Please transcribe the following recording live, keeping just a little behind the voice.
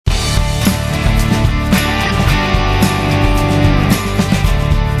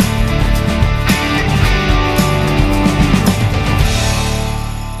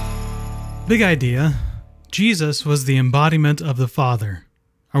Big idea. Jesus was the embodiment of the Father.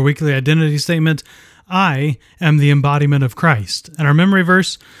 Our weekly identity statement, I am the embodiment of Christ. And our memory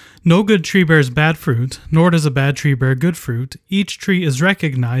verse, no good tree bears bad fruit, nor does a bad tree bear good fruit. Each tree is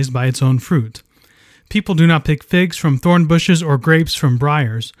recognized by its own fruit. People do not pick figs from thorn bushes or grapes from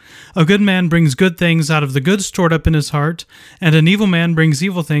briars. A good man brings good things out of the good stored up in his heart, and an evil man brings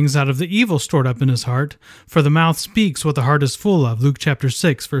evil things out of the evil stored up in his heart, for the mouth speaks what the heart is full of. Luke chapter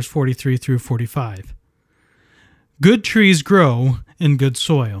 6, verse 43 through 45. Good trees grow in good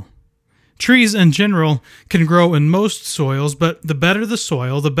soil. Trees in general can grow in most soils, but the better the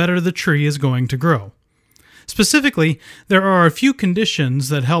soil, the better the tree is going to grow. Specifically, there are a few conditions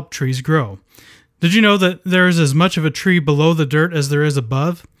that help trees grow. Did you know that there is as much of a tree below the dirt as there is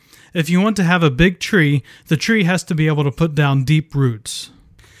above? If you want to have a big tree, the tree has to be able to put down deep roots.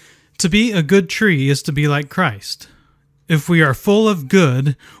 To be a good tree is to be like Christ. If we are full of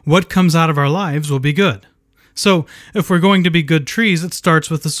good, what comes out of our lives will be good. So, if we're going to be good trees, it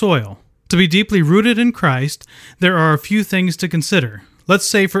starts with the soil. To be deeply rooted in Christ, there are a few things to consider. Let's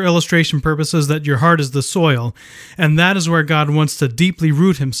say for illustration purposes that your heart is the soil, and that is where God wants to deeply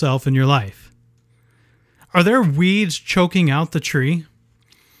root himself in your life. Are there weeds choking out the tree?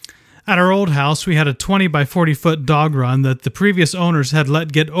 At our old house, we had a 20 by 40 foot dog run that the previous owners had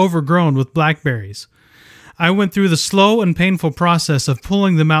let get overgrown with blackberries. I went through the slow and painful process of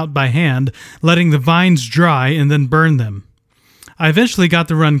pulling them out by hand, letting the vines dry, and then burn them. I eventually got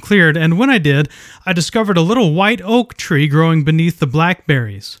the run cleared, and when I did, I discovered a little white oak tree growing beneath the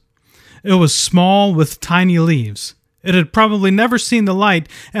blackberries. It was small with tiny leaves. It had probably never seen the light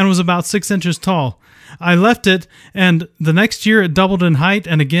and was about 6 inches tall. I left it, and the next year it doubled in height,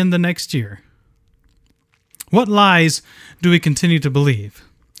 and again the next year. What lies do we continue to believe?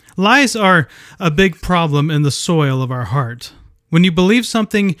 Lies are a big problem in the soil of our heart. When you believe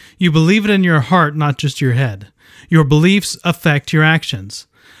something, you believe it in your heart, not just your head. Your beliefs affect your actions.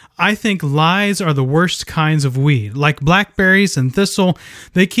 I think lies are the worst kinds of weed. Like blackberries and thistle,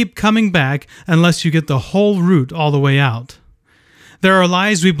 they keep coming back unless you get the whole root all the way out. There are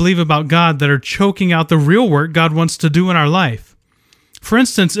lies we believe about God that are choking out the real work God wants to do in our life. For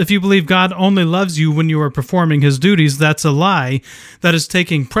instance, if you believe God only loves you when you are performing his duties, that's a lie that is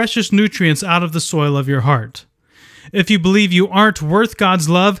taking precious nutrients out of the soil of your heart. If you believe you aren't worth God's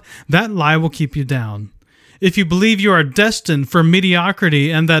love, that lie will keep you down. If you believe you are destined for mediocrity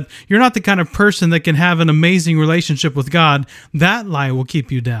and that you're not the kind of person that can have an amazing relationship with God, that lie will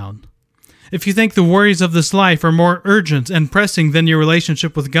keep you down. If you think the worries of this life are more urgent and pressing than your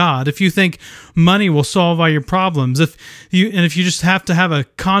relationship with God, if you think money will solve all your problems, if you just have to have a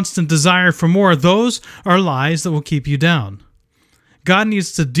constant desire for more, those are lies that will keep you down. God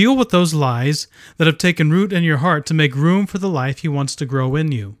needs to deal with those lies that have taken root in your heart to make room for the life he wants to grow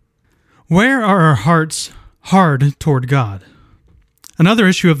in you. Where are our hearts hard toward God? Another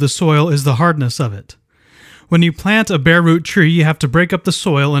issue of the soil is the hardness of it. When you plant a bare root tree, you have to break up the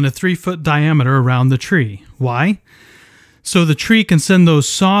soil in a 3-foot diameter around the tree. Why? So the tree can send those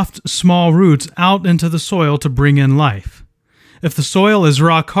soft, small roots out into the soil to bring in life. If the soil is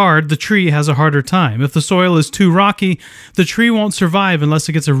rock hard, the tree has a harder time. If the soil is too rocky, the tree won't survive unless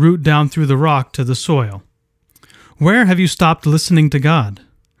it gets a root down through the rock to the soil. Where have you stopped listening to God?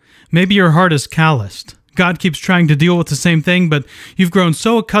 Maybe your heart is calloused. God keeps trying to deal with the same thing, but you've grown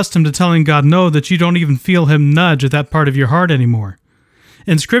so accustomed to telling God no that you don't even feel him nudge at that part of your heart anymore.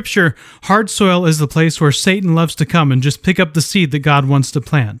 In Scripture, hard soil is the place where Satan loves to come and just pick up the seed that God wants to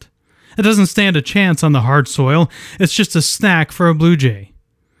plant. It doesn't stand a chance on the hard soil. It's just a snack for a blue jay.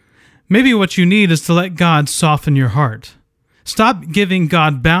 Maybe what you need is to let God soften your heart. Stop giving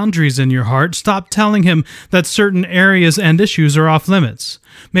God boundaries in your heart. Stop telling him that certain areas and issues are off limits.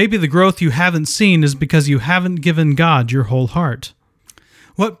 Maybe the growth you haven't seen is because you haven't given God your whole heart.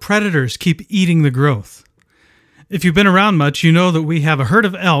 What predators keep eating the growth? If you've been around much, you know that we have a herd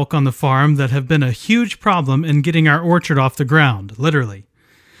of elk on the farm that have been a huge problem in getting our orchard off the ground, literally.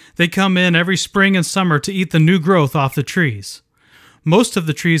 They come in every spring and summer to eat the new growth off the trees. Most of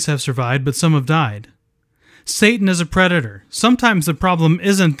the trees have survived, but some have died. Satan is a predator. Sometimes the problem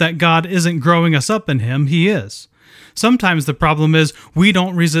isn't that God isn't growing us up in him, he is. Sometimes the problem is we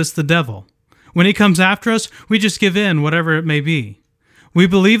don't resist the devil. When he comes after us, we just give in, whatever it may be. We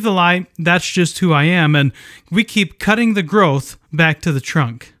believe the lie, that's just who I am, and we keep cutting the growth back to the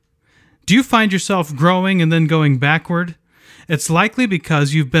trunk. Do you find yourself growing and then going backward? It's likely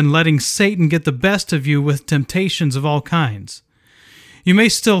because you've been letting Satan get the best of you with temptations of all kinds. You may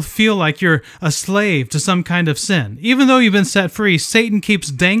still feel like you're a slave to some kind of sin. Even though you've been set free, Satan keeps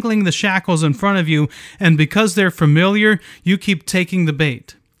dangling the shackles in front of you, and because they're familiar, you keep taking the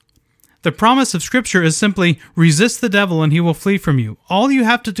bait. The promise of Scripture is simply resist the devil and he will flee from you. All you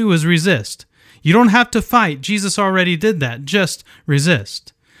have to do is resist. You don't have to fight. Jesus already did that. Just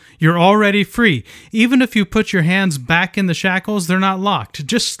resist. You're already free. Even if you put your hands back in the shackles, they're not locked.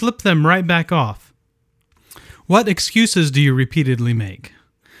 Just slip them right back off. What excuses do you repeatedly make?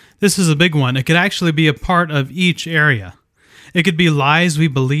 This is a big one. It could actually be a part of each area. It could be lies we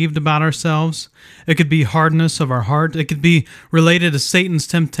believed about ourselves. It could be hardness of our heart. It could be related to Satan's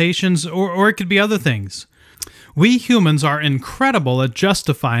temptations, or it could be other things. We humans are incredible at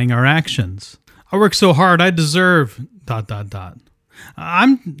justifying our actions. I work so hard, I deserve ...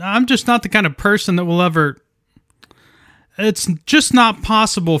 I'm just not the kind of person that will ever... It's just not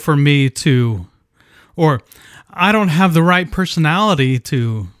possible for me to... Or, I don't have the right personality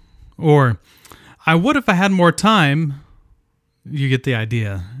to... Or, I would if I had more time... You get the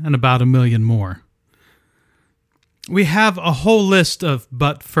idea, and about a million more. We have a whole list of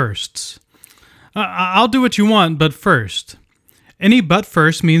but firsts. I'll do what you want, but first. Any but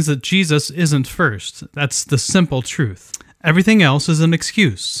first means that Jesus isn't first. That's the simple truth. Everything else is an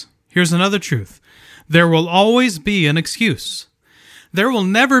excuse. Here's another truth. There will always be an excuse. There will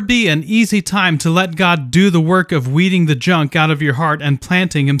never be an easy time to let God do the work of weeding the junk out of your heart and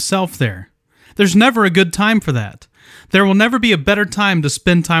planting Himself there. There's never a good time for that. There will never be a better time to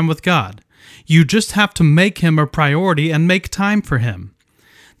spend time with God. You just have to make Him a priority and make time for Him.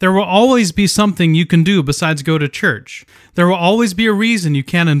 There will always be something you can do besides go to church. There will always be a reason you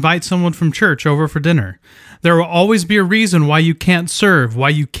can't invite someone from church over for dinner. There will always be a reason why you can't serve, why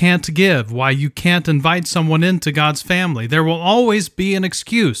you can't give, why you can't invite someone into God's family. There will always be an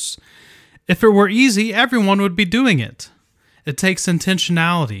excuse. If it were easy, everyone would be doing it. It takes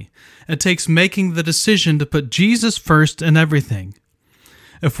intentionality. It takes making the decision to put Jesus first in everything.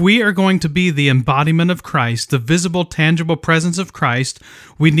 If we are going to be the embodiment of Christ, the visible, tangible presence of Christ,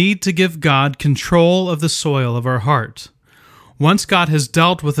 we need to give God control of the soil of our heart. Once God has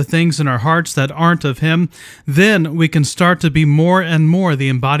dealt with the things in our hearts that aren't of Him, then we can start to be more and more the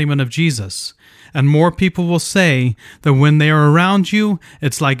embodiment of Jesus. And more people will say that when they are around you,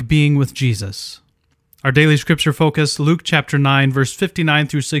 it's like being with Jesus. Our daily scripture focus, Luke chapter 9, verse 59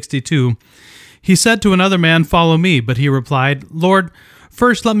 through 62. He said to another man, "Follow me," but he replied, "Lord,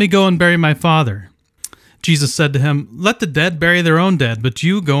 first let me go and bury my father." Jesus said to him, "Let the dead bury their own dead, but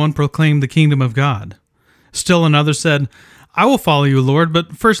you go and proclaim the kingdom of God." Still another said, "I will follow you, Lord,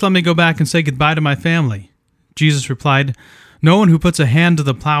 but first let me go back and say goodbye to my family." Jesus replied, "No one who puts a hand to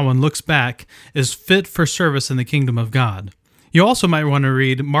the plow and looks back is fit for service in the kingdom of God." You also might want to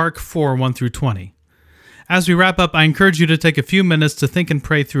read Mark 4, 1 through 20. As we wrap up, I encourage you to take a few minutes to think and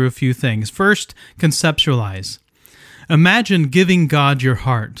pray through a few things. First, conceptualize. Imagine giving God your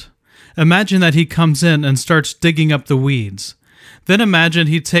heart. Imagine that He comes in and starts digging up the weeds. Then imagine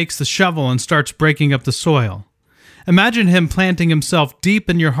He takes the shovel and starts breaking up the soil. Imagine Him planting Himself deep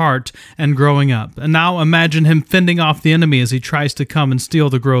in your heart and growing up. And now imagine Him fending off the enemy as he tries to come and steal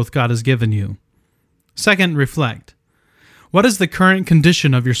the growth God has given you. Second, reflect. What is the current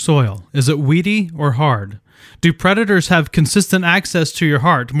condition of your soil? Is it weedy or hard? Do predators have consistent access to your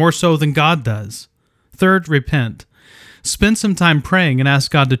heart, more so than God does? Third, repent. Spend some time praying and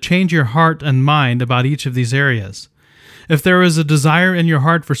ask God to change your heart and mind about each of these areas. If there is a desire in your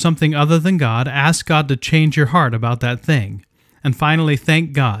heart for something other than God, ask God to change your heart about that thing. And finally,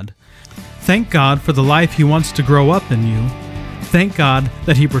 thank God. Thank God for the life He wants to grow up in you. Thank God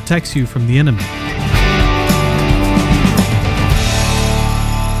that He protects you from the enemy.